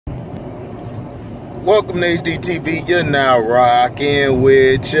Welcome to HDTV. You're now rocking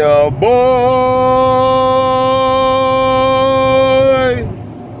with your boy.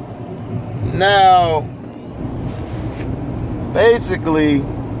 Now, basically,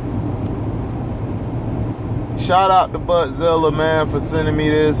 shout out to Buttzilla, man, for sending me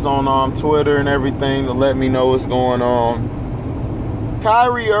this on Twitter and everything to let me know what's going on.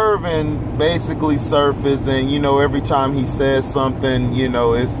 Kyrie Irving basically surfaced, and every time he says something,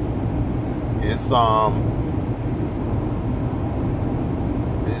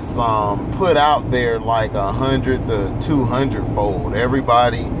 it's put out there like 100 to 200 fold.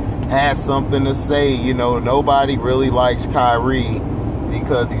 Everybody has something to say. Nobody really likes Kyrie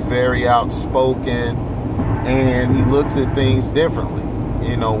because he's very outspoken and he looks at things differently.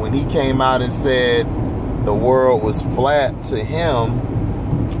 When he came out and said the world was flat to him,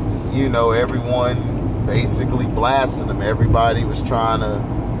 everyone basically blasted him. Everybody was trying to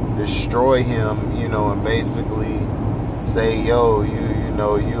destroy him, and basically say, yo,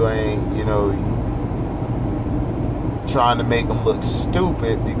 you ain't, trying to make him look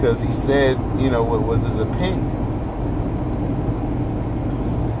stupid because he said, what was his opinion.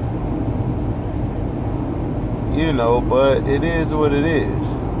 But it is what it is.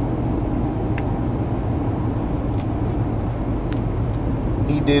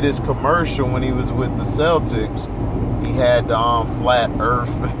 He did his commercial when he was with the Celtics. He had the flat earth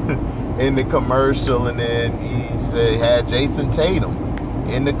in the commercial, and then he said had Jason Tatum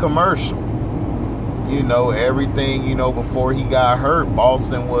in the commercial. Everything, before he got hurt,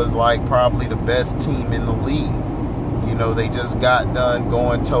 Boston was like probably the best team in the league. They just got done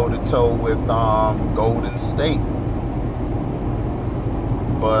going toe-to-toe with Golden State.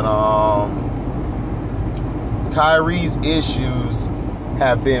 But Kyrie's issues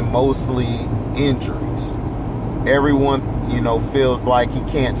have been mostly injuries. Everyone, feels like he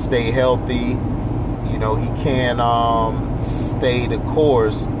can't stay healthy. He can't stay the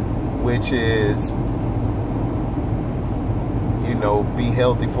course, which is, be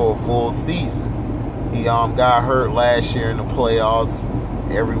healthy for a full season. He got hurt last year in the playoffs.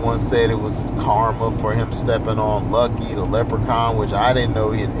 Everyone said it was karma for him stepping on Lucky, the leprechaun, which I didn't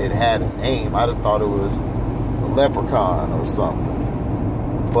know it had a name. I just thought it was the leprechaun or something.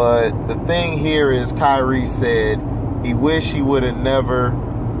 But the thing here is Kyrie said he wished he would have never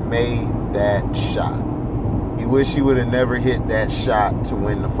made that shot. He wished he would have never hit that shot to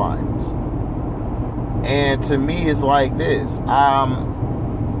win the finals. And to me, it's like this.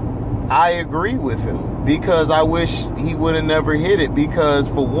 I agree with him because I wish he would have never hit it because,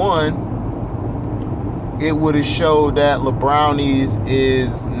 for one, it would have showed that lebrownies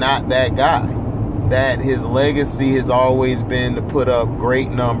is not that guy. That his legacy has always been to put up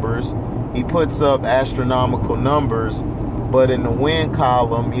great numbers. He puts up astronomical numbers, but in the win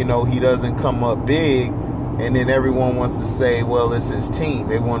column, he doesn't come up big. And then everyone wants to say, well, it's his team.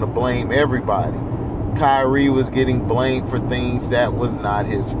 They want to blame everybody. Kyrie was getting blamed for things that was not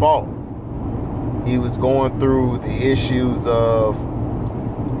his fault. He was going through the issues of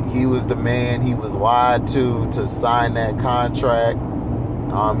he was the man he was lied to sign that contract.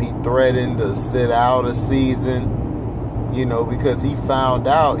 He threatened to sit out a season, because he found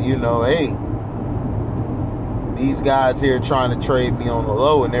out, hey, these guys here trying to trade me on the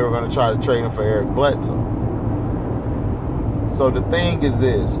low, and they were going to try to trade him for Eric Bledsoe. So the thing is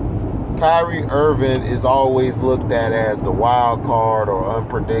this. Kyrie Irving is always looked at as the wild card or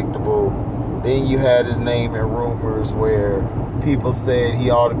unpredictable. Then you had his name in rumors where people said he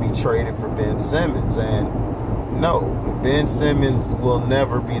ought to be traded for Ben Simmons. And no, Ben Simmons will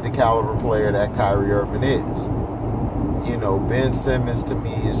never be the caliber player that Kyrie Irving is. Ben Simmons to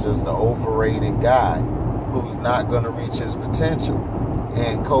me is just an overrated guy who's not going to reach his potential.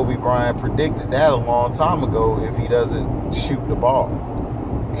 And Kobe Bryant predicted that a long time ago if he doesn't shoot the ball.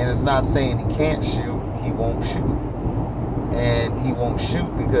 And it's not saying he can't shoot, he won't shoot. And he won't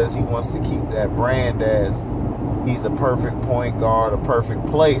shoot because he wants to keep that brand as he's a perfect point guard, a perfect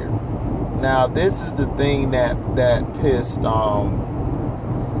player. Now, this is the thing that pissed,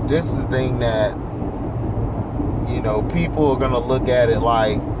 this is the thing that, people are going to look at it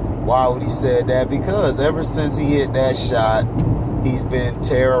like, why would he say that? Because ever since he hit that shot, he's been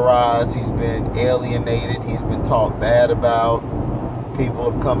terrorized, he's been alienated, he's been talked bad about.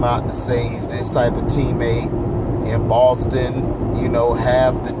 People have come out to say he's this type of teammate. In Boston,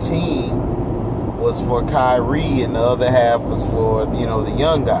 half the team was for Kyrie and the other half was for, the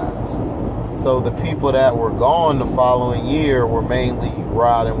young guys. So the people that were gone the following year were mainly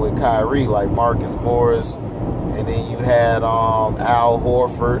riding with Kyrie, like Marcus Morris. And then you had Al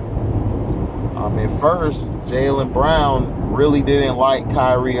Horford. At first, Jaylen Brown really didn't like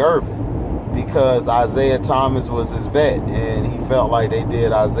Kyrie Irving because Isaiah Thomas was his vet, and he felt like they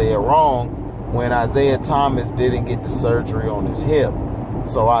did Isaiah wrong when Isaiah Thomas didn't get the surgery on his hip.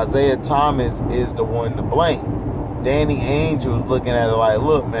 So Isaiah Thomas is the one to blame. Danny Ainge was looking at it like,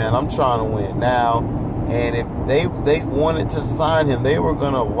 look, man, I'm trying to win now. And if they wanted to sign him, they were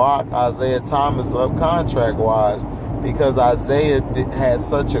going to lock Isaiah Thomas up contract-wise, because Isaiah had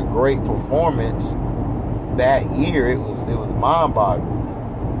such a great performance that year. It was mind-boggling.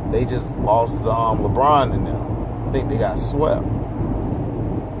 They just lost LeBron and them. I think they got swept,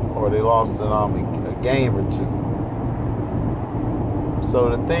 or they lost a game or two. So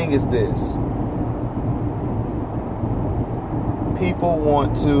the thing is this. People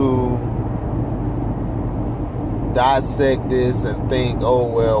want to dissect this and think, oh,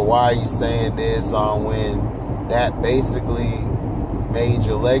 well, why are you saying this when that basically made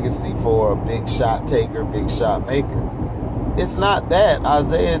your legacy for a big shot taker, big shot maker? It's not that.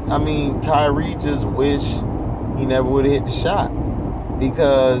 Kyrie just wish he never would have hit the shot,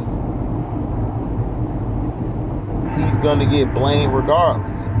 because he's going to get blamed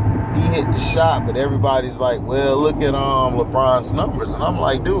regardless. He hit the shot, but everybody's like, well, look at LeBron's numbers. And I'm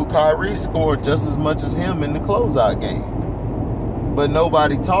like, dude, Kyrie scored just as much as him in the closeout game. But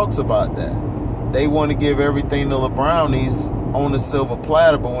nobody talks about that. They want to give everything to LeBrownies on the silver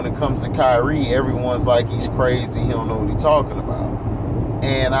platter, but when it comes to Kyrie, everyone's like he's crazy, he don't know what he's talking about.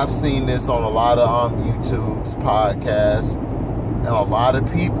 And I've seen this on a lot of YouTube's podcasts, and a lot of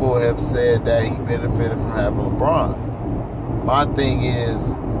people have said that he benefited from having LeBron. My thing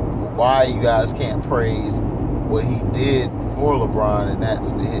is, why you guys can't praise what he did for LeBron, and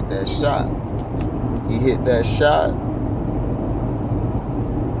that's to hit that shot. He hit that shot,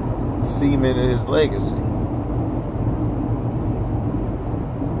 cemented his legacy.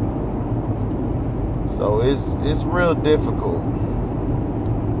 So it's real difficult.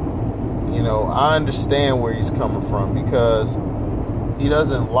 You know, I understand where he's coming from, because he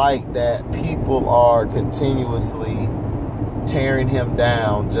doesn't like that people are continuously tearing him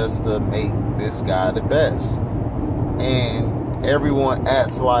down just to make this guy the best. And everyone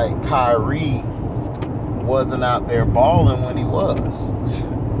acts like Kyrie wasn't out there balling when he was.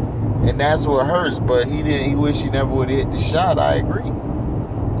 And that's what hurts. But he wish he never would have hit the shot. I agree.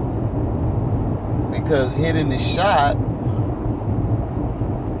 Because hitting the shot,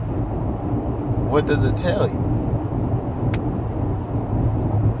 what does it tell you?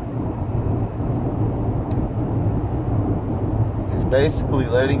 Basically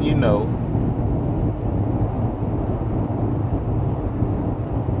letting you know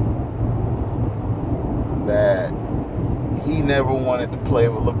that he never wanted to play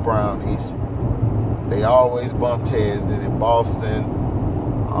with the Brownies. They always bumped heads. Then in Boston,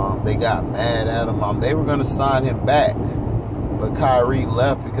 they got mad at him. They were going to sign him back, but Kyrie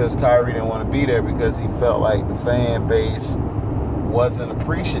left because Kyrie didn't want to be there, because he felt like the fan base wasn't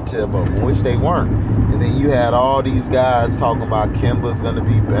appreciative of him, which they weren't. And then you had all these guys talking about Kemba's going to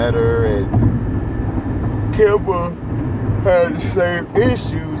be better, and Kemba had the same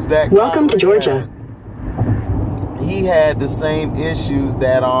issues that Welcome to Georgia. He had the same issues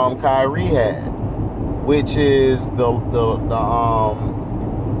that Kyrie had, which is the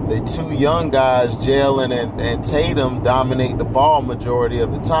two young guys, Jalen and Tatum, dominate the ball majority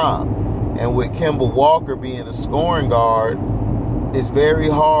of the time. And with Kemba Walker being a scoring guard, it's very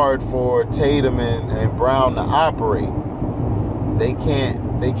hard for Tatum and Brown to operate. They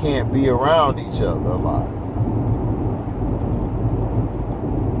can't be around each other a lot.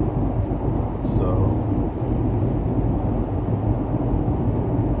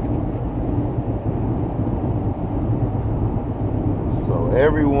 So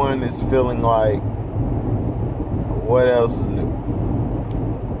everyone is feeling like, what else is new?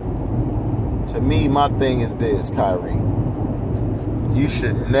 To me, my thing is this, Kyrie. You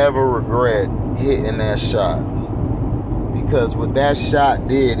should never regret hitting that shot, because what that shot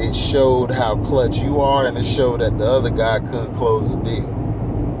did, it showed how clutch you are, and it showed that the other guy couldn't close the deal.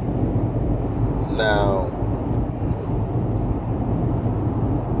 Now,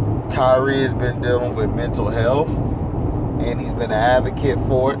 Kyrie has been dealing with mental health, and he's been an advocate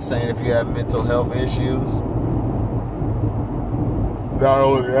for it, saying if you have mental health issues, not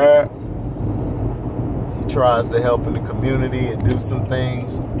only that, he tries to help in the community and do some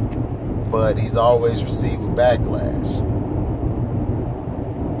things, but he's always received a backlash.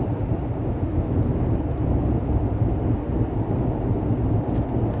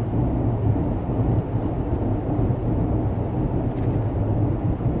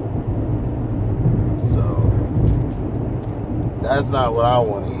 That's not what I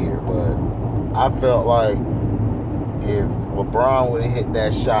want to hear, but I felt like if LeBron would have hit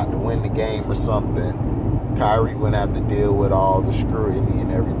that shot to win the game or something, Kyrie wouldn't have to deal with all the scrutiny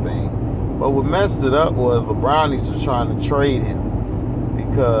and everything. But what messed it up was the Brownies were trying to trade him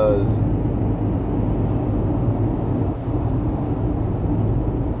because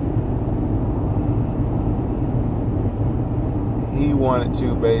he wanted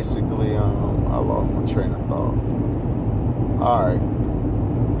to basically, I lost my train of thought. All right.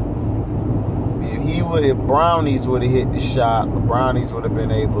 If Brownies would have hit the shot, the Brownies would have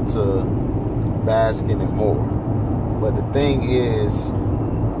been able to bask in it more. But the thing is,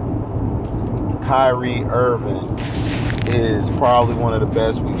 Kyrie Irving is probably one of the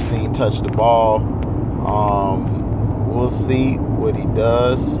best we've seen touch the ball. We'll see what he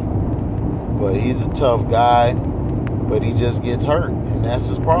does. But he's a tough guy. But he just gets hurt, and that's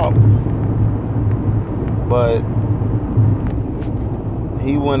his problem. But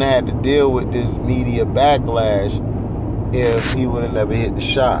he wouldn't have had to deal with this media backlash if he would have never hit the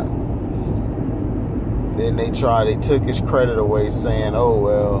shot. Then they took his credit away, saying, oh,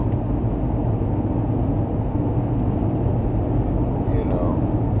 well, you know.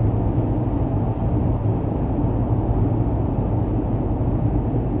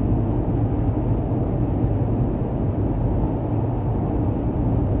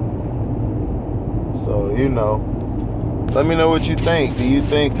 So, you know. Let me know what you think. Do you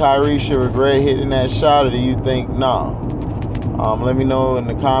think Kyrie should regret hitting that shot, or do you think no? Let me know in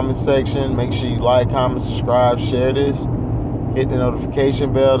the comment section. Make sure you like, comment, subscribe, share this. Hit the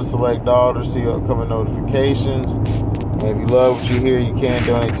notification bell to select all to see upcoming notifications. And if you love what you hear, you can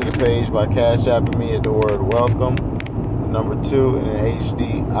donate to the page by Cash Apping me at the word welcome, the number 2, and an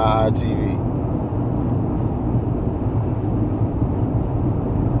HD IITV.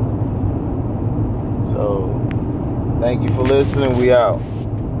 So, thank you for listening. We out.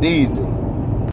 Easy.